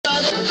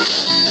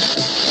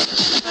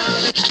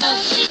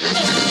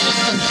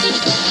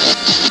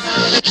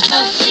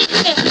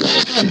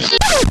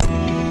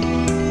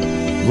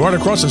right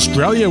across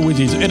Australia with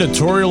his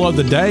editorial of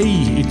the day.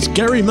 It's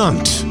Gary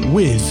Munt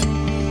with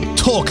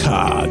Talk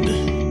Hard.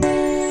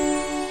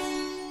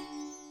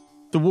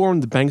 The war on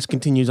the banks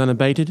continues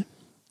unabated.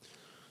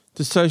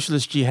 The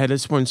socialist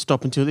jihadists won't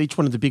stop until each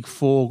one of the big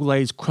four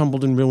lays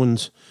crumbled in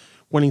ruins,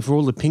 waiting for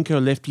all the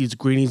pinko lefties,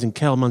 greenies and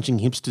cow-munching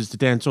hipsters to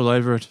dance all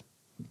over it.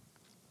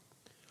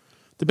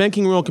 The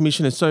Banking Royal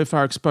Commission has so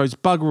far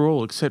exposed bugger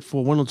all except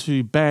for one or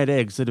two bad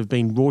eggs that have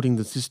been rotting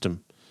the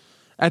system.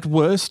 At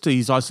worst,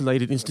 these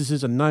isolated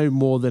instances are no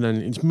more than an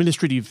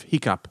administrative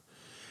hiccup,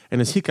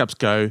 and as hiccups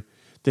go,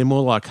 they're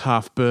more like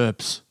half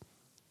burps.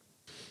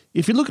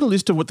 If you look at a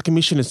list of what the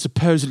Commission has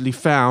supposedly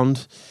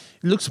found,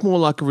 it looks more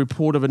like a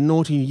report of a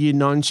naughty Year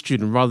 9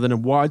 student rather than a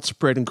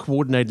widespread and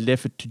coordinated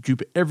effort to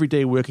dupe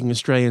everyday working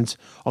Australians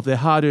of their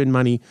hard-earned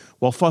money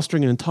while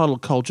fostering an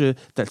entitled culture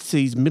that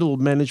sees middle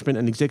management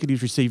and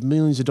executives receive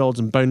millions of dollars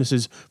in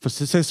bonuses for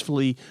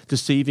successfully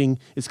deceiving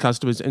its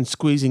customers and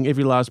squeezing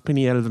every last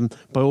penny out of them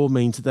by all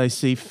means that they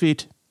see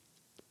fit.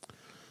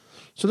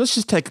 So let's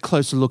just take a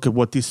closer look at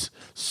what this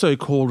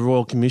so-called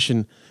Royal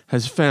Commission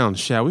has found,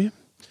 shall we?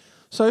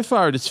 So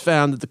far it has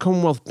found that the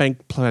Commonwealth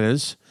Bank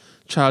planners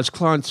charge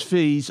clients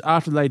fees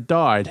after they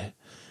died,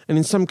 and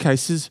in some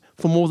cases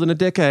for more than a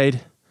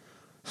decade.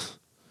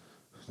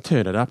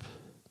 Turn it up.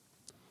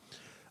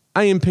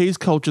 AMP's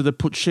culture that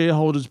puts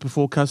shareholders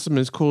before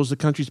customers caused the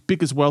country's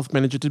biggest wealth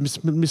manager to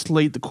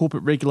mislead the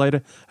corporate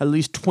regulator at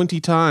least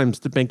 20 times,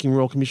 the Banking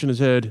Royal Commission has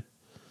heard.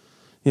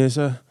 Yes,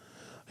 who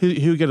are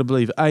you going to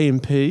believe,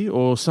 AMP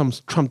or some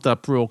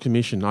trumped-up Royal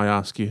Commission, I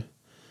ask you?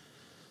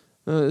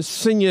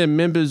 Senior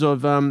members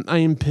of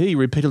AMP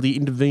repeatedly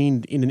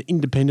intervened in an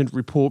independent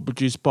report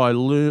produced by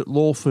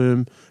law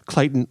firm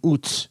Clayton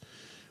Utz,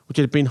 which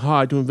had been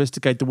hired to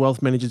investigate the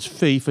wealth manager's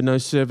fee for no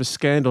service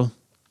scandal.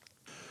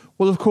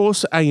 Well, of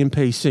course, AMP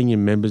senior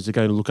members are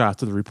going to look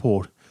after the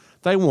report.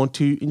 They want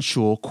to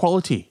ensure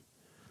quality.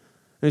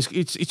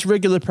 It's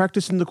regular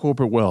practice in the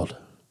corporate world.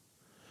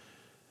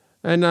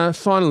 And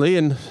finally,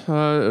 and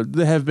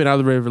there have been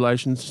other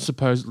revelations,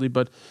 supposedly,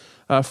 but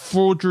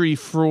forgery,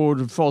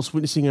 fraud, false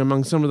witnessing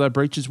among some of the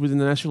breaches within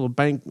the National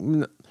Bank.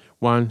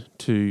 1,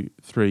 2,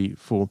 3,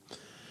 4.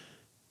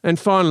 And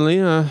finally,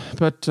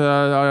 but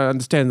I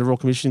understand the Royal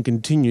Commission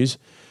continues,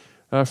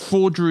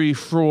 forgery,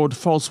 fraud,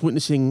 false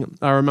witnessing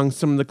are among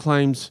some of the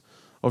claims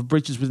of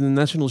breaches within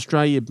the National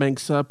Australia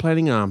Bank's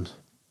planning arm.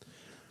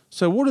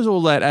 So what does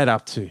all that add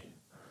up to?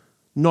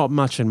 Not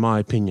much, in my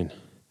opinion.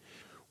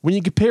 When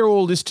you compare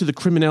all this to the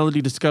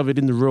criminality discovered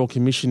in the Royal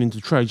Commission into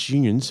trades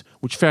unions,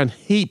 which found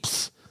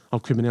heaps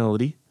of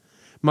criminality,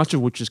 much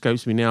of which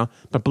escapes me now,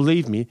 but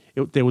believe me,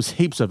 there was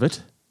heaps of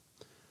it.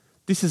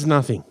 This is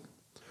nothing.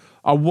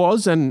 I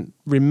was and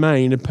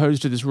remain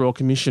opposed to this Royal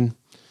Commission.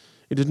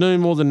 It is no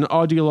more than an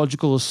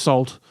ideological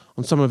assault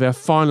on some of our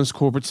finest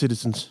corporate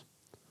citizens.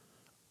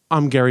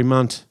 I'm Gary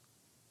Munt.